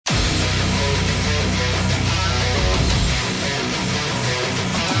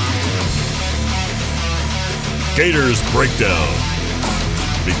Gators Breakdown,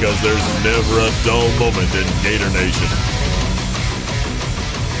 because there's never a dull moment in Gator Nation.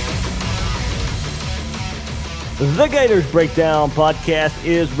 The Gators Breakdown podcast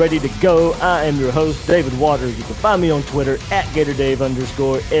is ready to go. I am your host, David Waters. You can find me on Twitter at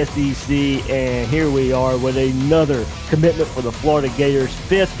GatorDave_SEC. And here we are with another commitment for the Florida Gators,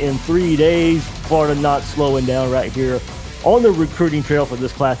 fifth in 3 days. Florida not slowing down right here on the recruiting trail for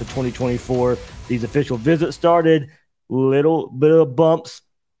this class of 2024. These official visits started, little bit of bumps,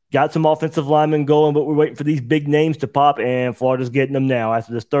 got some offensive linemen going, but we're waiting for these big names to pop, and Florida's getting them now.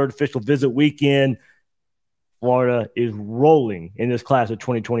 After this third official visit weekend, Florida is rolling in this class of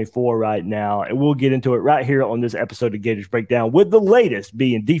 2024 right now, and we'll get into it right here on this episode of Gators Breakdown, with the latest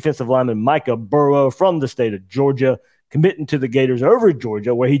being defensive lineman Michai Boireau from the state of Georgia, committing to the Gators over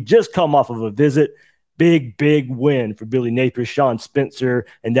Georgia, where he just come off of a visit. Big win for Billy Napier, Sean Spencer,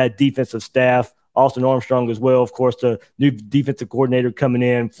 and that defensive staff. Austin Armstrong as well, of course, the new defensive coordinator coming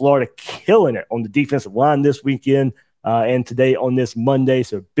in. Florida killing it on the defensive line this weekend and today on this Monday.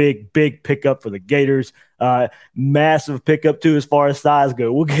 So big pickup for the Gators. Massive pickup, too, as far as size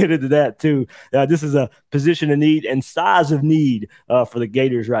go. We'll get into that, too. This is a position of need and size of need for the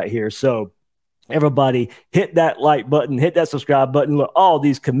Gators right here. So everybody, hit that like button, hit that subscribe button. Look, all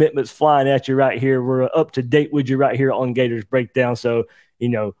these commitments flying at you right here. We're up to date with you right here on Gators Breakdown. So,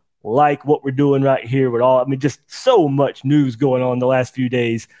 like what we're doing right here with just so much news going on the last few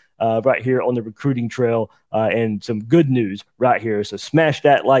days right here on the recruiting trail and some good news right here. So smash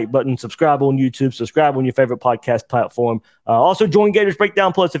that like button, subscribe on YouTube, subscribe on your favorite podcast platform. Also join Gators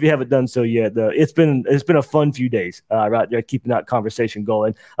Breakdown Plus if you haven't done so yet. It's been a fun few days right there, keeping that conversation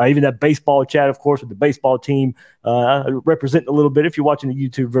going. Even that baseball chat, of course, with the baseball team representing a little bit. If you're watching the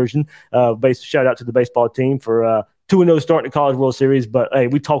YouTube version, shout out to the baseball team for 2-0 start in the College World Series, but hey,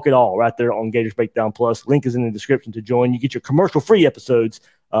 we talk it all right there on Gators Breakdown Plus. Link is in the description to join. You get your commercial-free episodes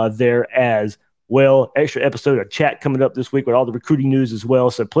there as well. Extra episode of chat coming up this week with all the recruiting news as well.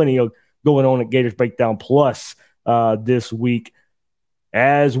 So plenty of going on at Gators Breakdown Plus this week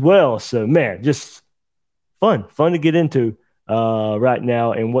as well. So, man, just fun to get into right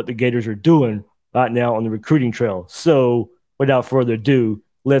now and what the Gators are doing right now on the recruiting trail. So, without further ado,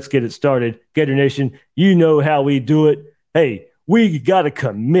 let's get it started. Gator Nation, you know how we do it. Hey, we got to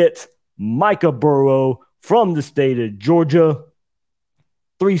commit Michai Boireau from the state of Georgia.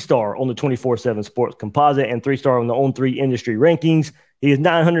 3-star on the 24/7 Sports Composite and 3-star on the On3 industry rankings. He is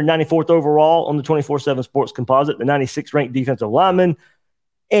 994th overall on the 24/7 Sports Composite, the 96th ranked defensive lineman,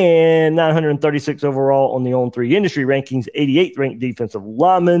 and 936 overall on the On3 industry rankings, 88th ranked defensive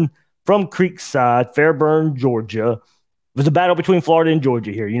lineman from Creekside, Fairburn, Georgia. It was a battle between Florida and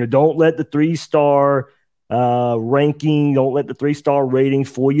Georgia here. Don't let the 3-star ranking, don't let the 3-star ratings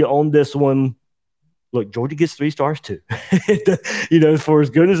fool you on this one. Look, Georgia gets 3 stars too. For as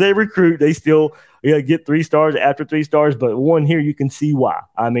good as they recruit, they still get 3 stars after 3 stars. But one here, you can see why.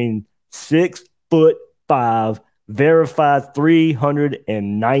 6'5", verified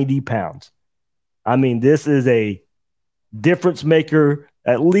 390 pounds. This is a difference maker,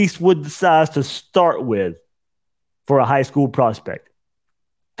 at least with the size to start with, for a high school prospect.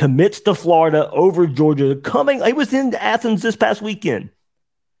 Commits to Florida over Georgia. He was in Athens this past weekend.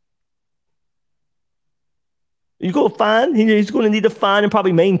 He's going to need to find and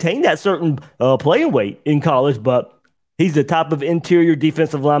probably maintain that certain playing weight in college, but he's the type of interior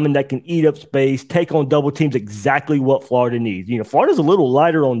defensive lineman that can eat up space, take on double teams, exactly what Florida needs. Florida's a little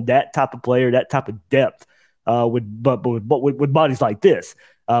lighter on that type of player, that type of depth with bodies like this.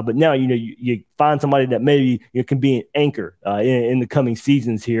 But now, you find somebody that maybe can be an anchor in the coming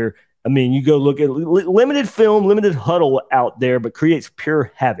seasons here. You go look at limited film, limited huddle out there, but creates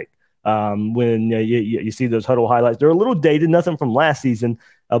pure havoc. When you see those huddle highlights, they're a little dated, nothing from last season,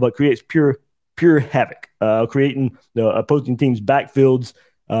 but creates pure havoc, creating the opposing teams' backfields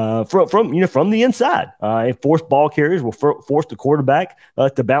from the inside. And forced ball carriers will force the quarterback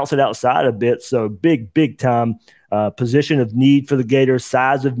to bounce it outside a bit. So big time position of need for the Gators,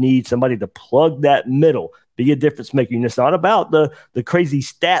 size of need, somebody to plug that middle, be a difference maker. And it's not about the crazy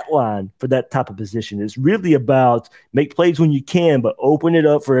stat line for that type of position. It's really about make plays when you can, but open it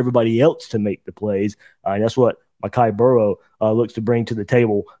up for everybody else to make the plays. And that's what Michai Boireau looks to bring to the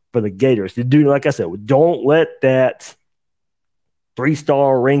table for the Gators. To do, like I said, don't let that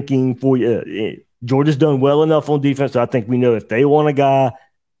 3-star ranking for you. Georgia's done well enough on defense. So I think we know if they want a guy,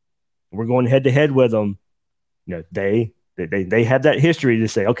 we're going head to head with them. They have that history to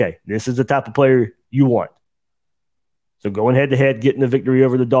say, okay, this is the type of player you want. So going head to head, getting the victory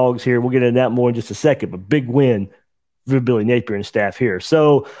over the Dogs here. We'll get into that more in just a second. But big win for Billy Napier and staff here.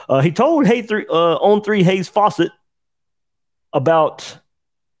 So he told On3 Hayes Fawcett about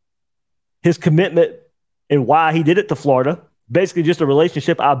his commitment and why he did it to Florida. Basically, just a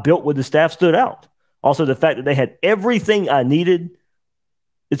relationship I built with the staff stood out. Also, the fact that they had everything I needed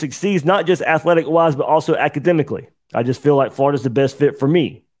to succeed, not just athletic-wise, but also academically. I just feel like Florida's the best fit for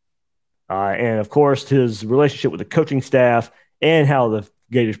me. And, of course, his relationship with the coaching staff and how the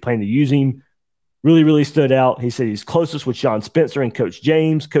Gators plan to use him really, really stood out. He said he's closest with Sean Spencer and Coach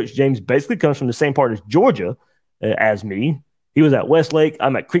James. Coach James basically comes from the same part as Georgia as me. He was at Westlake.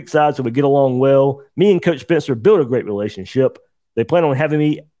 I'm at Creekside, so we get along well. Me and Coach Spencer built a great relationship. They plan on having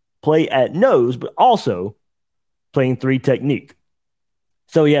me play at nose, but also playing 3 technique.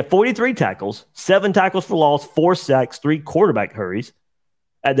 So he had 43 tackles, 7 tackles for loss, 4 sacks, 3 quarterback hurries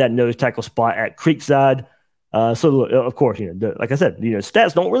at that nose tackle spot at Creekside. So, of course, like I said,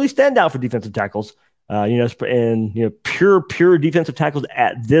 stats don't really stand out for defensive tackles. Pure defensive tackles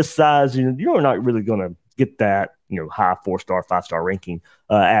at this size, you're not really going to get that, high 4-star, 5-star ranking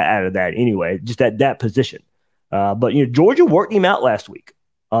out of that anyway, just at that position. But Georgia worked him out last week.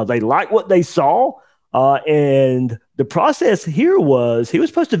 They liked what they saw. And the process here was he was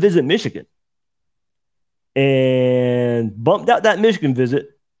supposed to visit Michigan and bumped out that Michigan visit.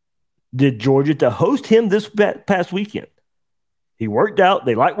 Did Georgia to host him this past weekend. He worked out.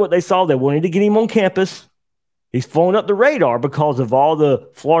 They liked what they saw. They wanted to get him on campus. He's flown up the radar because of all the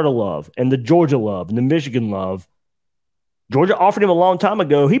Florida love and the Georgia love and the Michigan love. Georgia offered him a long time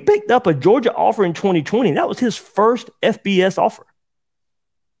ago. He picked up a Georgia offer in 2020. That was his first FBS offer.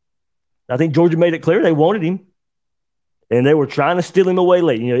 I think Georgia made it clear they wanted him, and they were trying to steal him away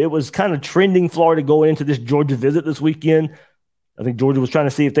late. It was kind of trending Florida going into this Georgia visit this weekend. I think Georgia was trying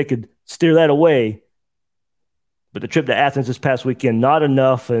to see if they could steer that away. But the trip to Athens this past weekend, not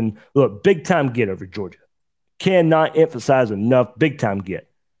enough. And look, big-time get over Georgia. Cannot emphasize enough, big-time get.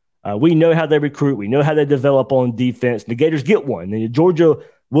 We know how they recruit. We know how they develop on defense. The Gators get one. And Georgia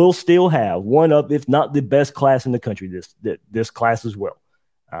will still have one of, if not the best class in the country, this class as well.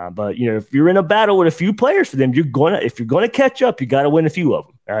 But if you're in a battle with a few players for them, if you're gonna catch up, you got to win a few of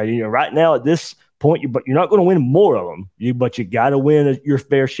them. Right now at this point, you're not going to win more of them, but you got to win your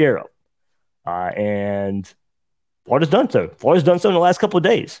fair share of them. And Florida's done so. Florida's done so in the last couple of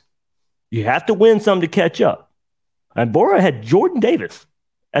days. You have to win some to catch up. And Boireau had Jordan Davis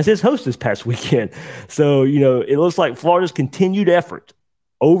as his host this past weekend. So, it looks like Florida's continued effort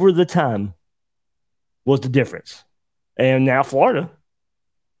over the time was the difference. And now Florida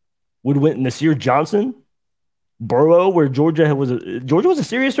would win Nasir Johnson, Boireau, where Georgia was a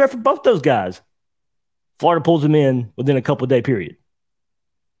serious threat for both those guys. Florida pulls them in within a couple-day period.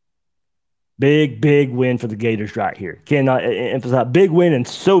 Big, big win for the Gators right here. Cannot emphasize big win in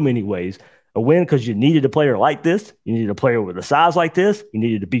so many ways. A win because you needed a player like this. You needed a player with a size like this. You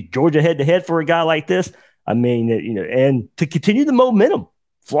needed to beat Georgia head-to-head for a guy like this. And to continue the momentum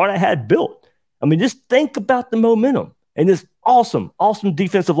Florida had built. Just think about the momentum and this awesome, awesome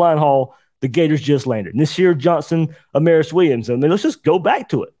defensive line haul the Gators just landed. Nasir Johnson, Amaris Williams. Let's just go back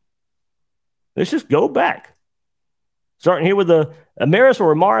to it. Let's just go back. Starting here with the Amaris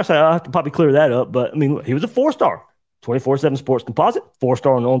or Amaris, I'll have to probably clear that up. But, he was a 4-star. 24/7 Sports Composite,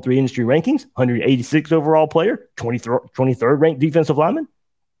 4-star on the On3 industry rankings, 186 overall player, 23rd ranked defensive lineman,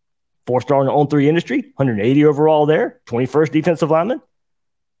 4-star on the On3 industry, 180 overall there, 21st defensive lineman.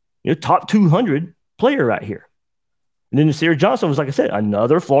 Top 200 player right here. And then Nasir Johnson was, like I said,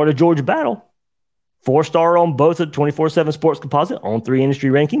 another Florida-Georgia battle. 4-star on both of 24/7 Sports Composite, on 3 industry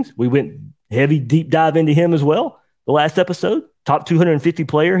rankings. We went heavy, deep dive into him as well the last episode. Top 250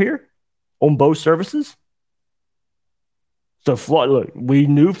 player here on both services. So, Florida, look, we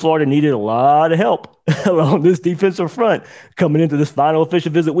knew Florida needed a lot of help along this defensive front coming into this final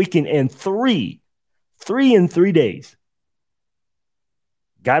official visit weekend. And three in 3 days.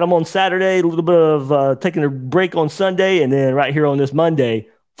 Got them on Saturday, a little bit of taking a break on Sunday, and then right here on this Monday,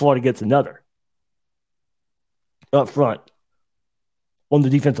 Florida gets another up front on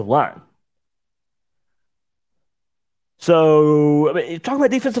the defensive line. So, talking about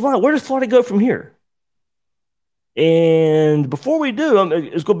defensive line, where does Florida go from here? And before we do,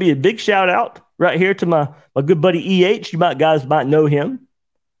 it's going to be a big shout out right here to my good buddy EH. Guys might know him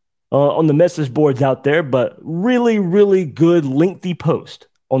on the message boards out there, but really, really good lengthy post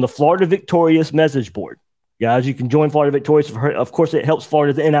on the Florida Victorious message board. Guys, you can join Florida Victorious. Of course, it helps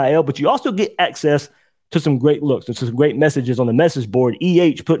Florida's NIL, but you also get access to some great looks and some great messages on the message board.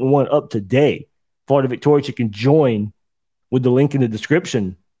 EH putting one up today. Florida Victorious, you can join with the link in the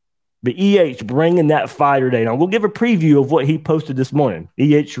description. But EH bringing that fire today. Now, we'll give a preview of what he posted this morning.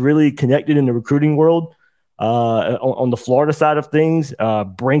 EH really connected in the recruiting world. on the Florida side of things.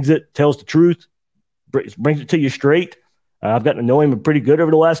 Brings it, tells the truth, brings it to you straight. I've gotten to know him pretty good over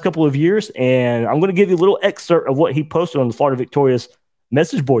the last couple of years, and I'm going to give you a little excerpt of what he posted on the Florida Victorious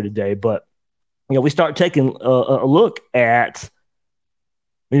message board today. But we start taking a look at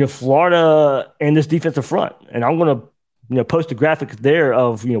Florida and this defensive front, and I'm going to post a graphic there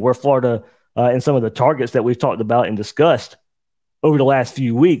of where Florida and some of the targets that we've talked about and discussed over the last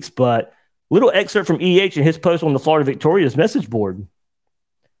few weeks. But little excerpt from EH and his post on the Florida Victorious message board.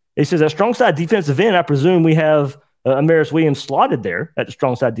 It says, at strong side defensive end, I presume we have Amaris Williams slotted there at the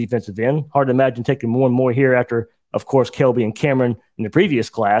strong side defensive end. Hard to imagine taking more and more here after, of course, Kelby and Cameron in the previous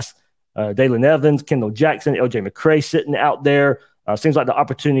class. Dalen Evans, Kendall Jackson, LJ McCray sitting out there. Seems like the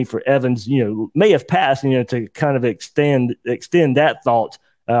opportunity for Evans, may have passed, to kind of extend that thought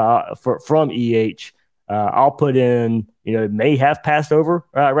from EH. I'll put in, may have passed over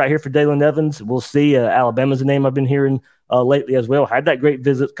right here for Dalen Evans. We'll see. Alabama's a name I've been hearing lately as well. Had that great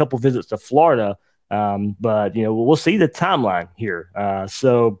couple visits to Florida. But we'll see the timeline here.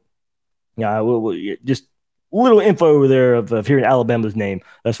 We'll just a little info over there of hearing Alabama's name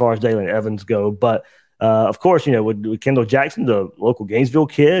as far as Dalen Evans go. But of course, with Kendall Jackson, the local Gainesville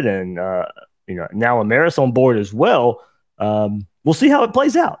kid, and now Amaris on board as well. We'll see how it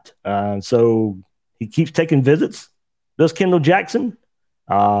plays out. So he keeps taking visits, does Kendall Jackson.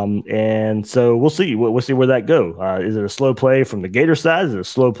 And so we'll see. We'll see where that goes. Is it a slow play from the Gator side? Is it a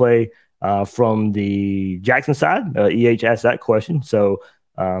slow play from the Jackson side? EH asked that question. So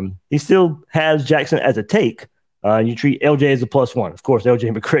he still has Jackson as a take. You treat LJ as a +1. Of course,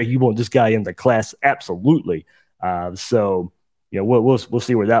 LJ McCray, you want this guy in the class, absolutely. We'll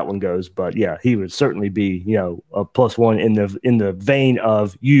see where that one goes. But yeah, he would certainly be a +1 in the vein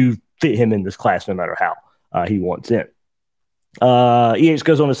of you fit him in this class no matter how he wants in. EH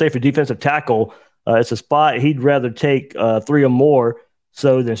goes on to say for defensive tackle, it's a spot he'd rather take 3 or more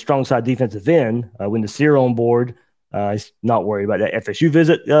so than strong side defensive end. When the Nasir on board, he's not worried about that FSU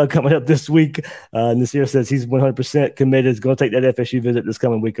visit coming up this week. Nasir says he's 100% committed. He's going to take that FSU visit this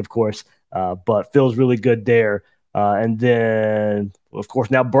coming week, of course, but feels really good there. And then, of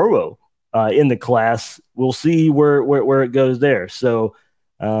course, now Boireau in the class. We'll see where it goes there. So,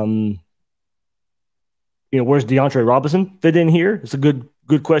 where's DeAndre Robinson fit in here? It's a good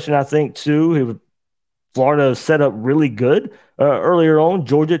question, I think, too. Florida set up really good earlier on.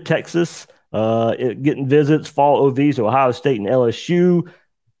 Georgia, Texas, getting visits, fall OVs to Ohio State and LSU.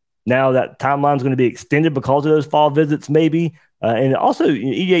 Now that timeline is going to be extended because of those fall visits, maybe. And also,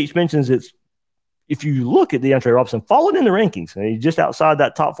 EH mentions it's, if you look at DeAndre Robinson, falling in the rankings, and he's just outside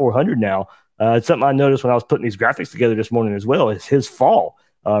that top 400 now. It's something I noticed when I was putting these graphics together this morning as well. It's his fall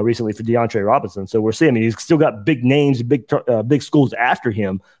recently for DeAndre Robinson. So we're seeing, he's still got big names, big schools after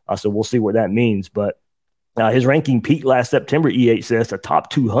him. So we'll see what that means. But his ranking peaked last September, EH says, the top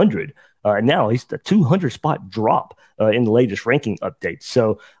 200. And now he's the 200 spot drop in the latest ranking update.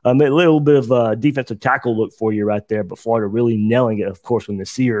 So a little bit of defensive tackle look for you right there. But Florida really nailing it, of course, with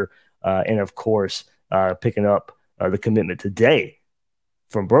Nasir. And, of course, picking up the commitment today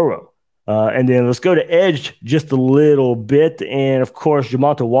from Boireau. And then let's go to edge just a little bit. And, of course,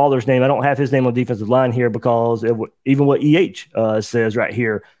 Jamonta Waller's name. I don't have his name on defensive line here because even what EH says right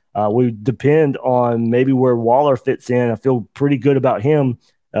here, we depend on maybe where Waller fits in. I feel pretty good about him,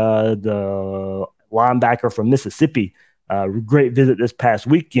 the linebacker from Mississippi. Great visit this past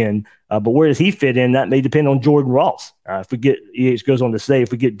weekend. But where does he fit in? That may depend on Jordan Ross. If we get, EH goes on to say,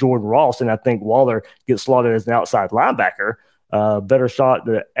 if we get Jordan Ross, and I think Waller gets slotted as an outside linebacker, better shot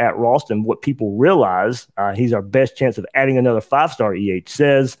at Ross than what people realize. He's our best chance of adding another 5-star, EH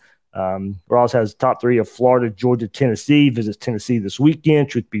says. Ross has top 3 of Florida, Georgia, Tennessee, visits Tennessee this weekend.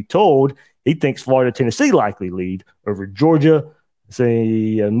 Truth be told, he thinks Florida, Tennessee likely lead over Georgia. It's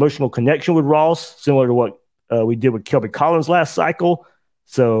an emotional connection with Ross, similar to what we did with Kelby Collins last cycle.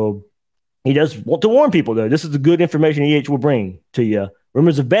 So he does want to warn people, though. This is the good information EH will bring to you.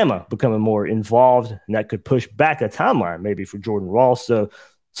 Rumors of Bama becoming more involved, and that could push back a timeline maybe for Jordan Ross. So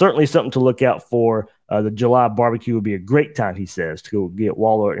certainly something to look out for. The July barbecue would be a great time, he says, to go get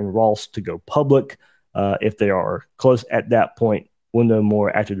Waller and Ross to go public. If they are close at that point, we'll know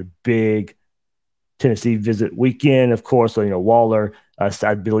more after the big Tennessee visit weekend. Of course, Waller,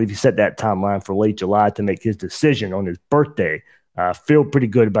 I believe he set that timeline for late July to make his decision on his birthday. Feel pretty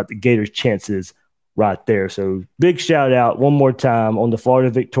good about the Gators' chances right there. So big shout out one more time on the Florida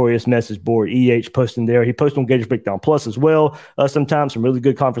Victorious message board. EH posting there. He posts on Gators Breakdown Plus as well. Sometimes some really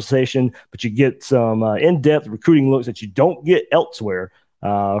good conversation, but you get some in-depth recruiting looks that you don't get elsewhere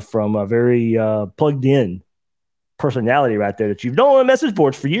from a very plugged in personality right there that you've known on message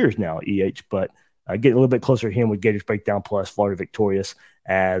boards for years now, EH. But getting a little bit closer to him with Gators Breakdown Plus, Florida victorious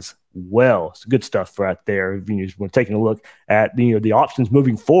as well. It's good stuff right there. We're taking a look at the options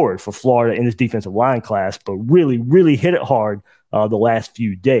moving forward for Florida in this defensive line class, but really, really hit it hard the last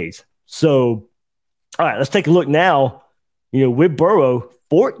few days. So, all right, let's take a look now. With Boireau,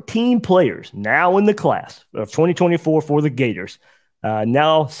 14 players now in the class of 2024 for the Gators,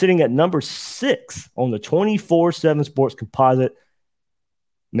 now sitting at number 6 on the 24/7 Sports Composite.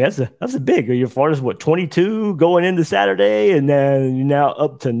 I mean, that's a big. Your Florida's 22 going into Saturday, and then you're now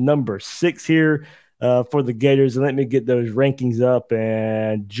up to number 6 here for the Gators. And let me get those rankings up.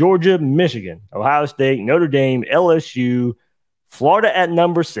 And Georgia, Michigan, Ohio State, Notre Dame, LSU, Florida at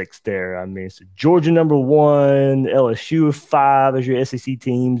number 6 there. I mean, so Georgia number 1, LSU 5 as your SEC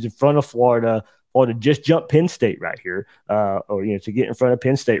teams in front of Florida. Florida just jumped Penn State right here, to get in front of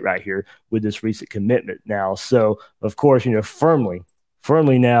Penn State right here with this recent commitment now. So, of course,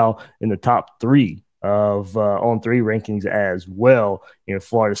 firmly now in the top 3 of On3 rankings as well.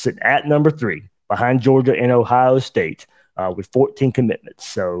 Florida sitting at number 3 behind Georgia and Ohio State with 14 commitments.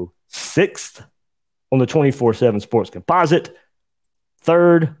 So 6th on the 24/7 Sports Composite,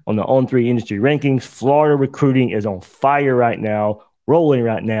 3rd on the On3 industry rankings. Florida recruiting is on fire right now, rolling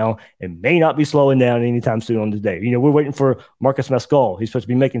right now, and may not be slowing down anytime soon on this day. We're waiting for Marcus Mascall. He's supposed to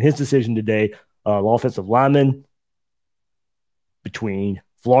be making his decision today, offensive lineman between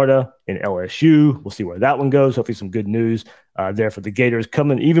Florida and LSU. We'll see where that one goes. Hopefully some good news there for the Gators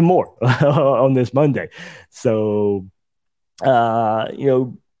coming even more on this Monday. So, one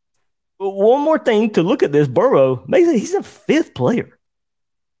more thing to look at this. Boireau, he's a 5th player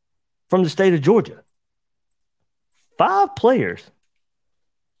from the state of Georgia. 5 players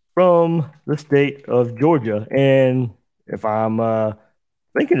from the state of Georgia. And if I'm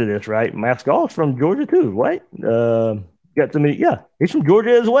thinking of this right, Mascall's from Georgia too, right? He's from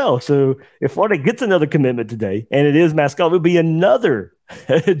Georgia as well. So if Florida gets another commitment today, and it is Mascall, it would be another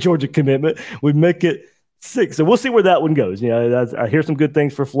Georgia commitment, would make it 6. So we'll see where that one goes. I hear some good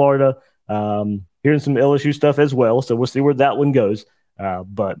things for Florida, hearing some LSU stuff as well. So we'll see where that one goes.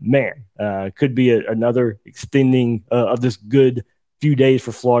 But man, could be another extending of this good few days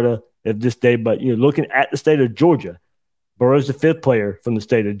for Florida of this day. But looking at the state of Georgia, Boireau's the 5th player from the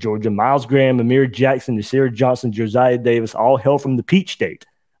state of Georgia. Miles Graham, Amir Jackson, Nasir Johnson, Josiah Davis, all hail from the Peach State.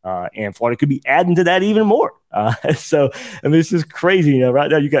 And Florida could be adding to that even more. So, this is crazy.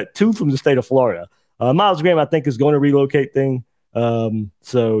 Right now you got 2 from the state of Florida. Miles Graham, I think, is going to relocate thing.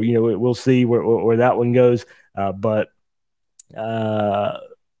 So, we'll see where that one goes.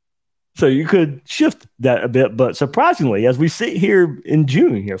 So you could shift that a bit, but surprisingly, as we sit here in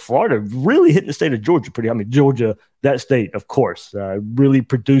June, Florida really hitting the state of Georgia Georgia, that state, of course, really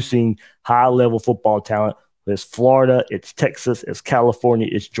producing high-level football talent. It's Florida, it's Texas, it's California,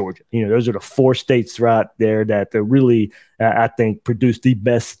 it's Georgia. Those are the 4 states right there that really, I think, produce the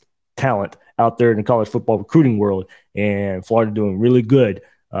best talent out there in the college football recruiting world. And Florida doing really good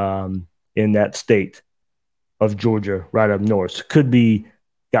in that state of Georgia right up north. Could be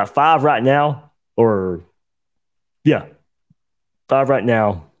got 5 right now, 5 right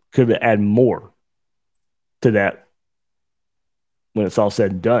now. Could add more to that when it's all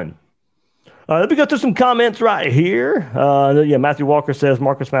said and done. Let me go through some comments right here. Matthew Walker says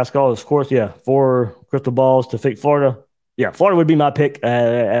Marcus Mascall, of course, 4 crystal balls to fake Florida. Yeah, Florida would be my pick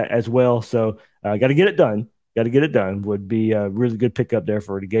as well. So got to get it done. Would be a really good pickup there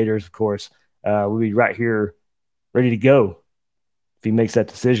for the Gators, of course. We'll be right here ready to go if he makes that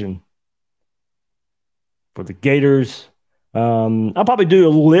decision for the Gators. I'll probably do a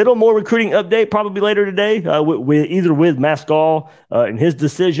little more recruiting update probably later today with Mascall and his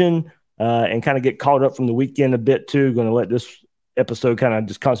decision and kind of get caught up from the weekend a bit too. Going to let this episode kind of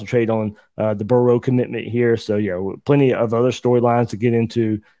just concentrate on the Boireau commitment here. So, plenty of other storylines to get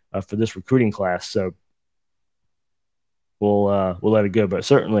into for this recruiting class. So we'll let it go. But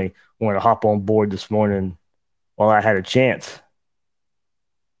certainly wanted to hop on board this morning while I had a chance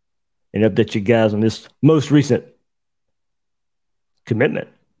and update you guys on this most recent commitment.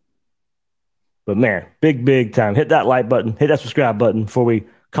 But man, big time. Hit that like button, hit that subscribe button before we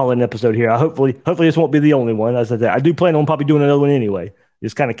call it an episode here. Hopefully this won't be the only one. As I said, I do plan on probably doing another one anyway.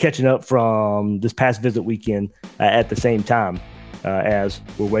 Just kind of catching up from this past visit weekend at the same time as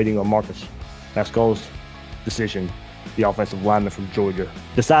we're waiting on Marcus Mascall's decision, the offensive lineman from Georgia,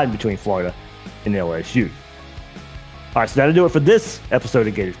 deciding between Florida and LSU. All right, so that'll do it for this episode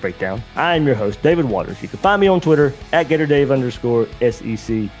of Gators Breakdown. I am your host, David Waters. You can find me on Twitter at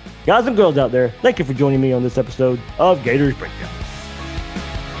GatorDave_SEC. Guys and girls out there, thank you for joining me on this episode of Gators Breakdown.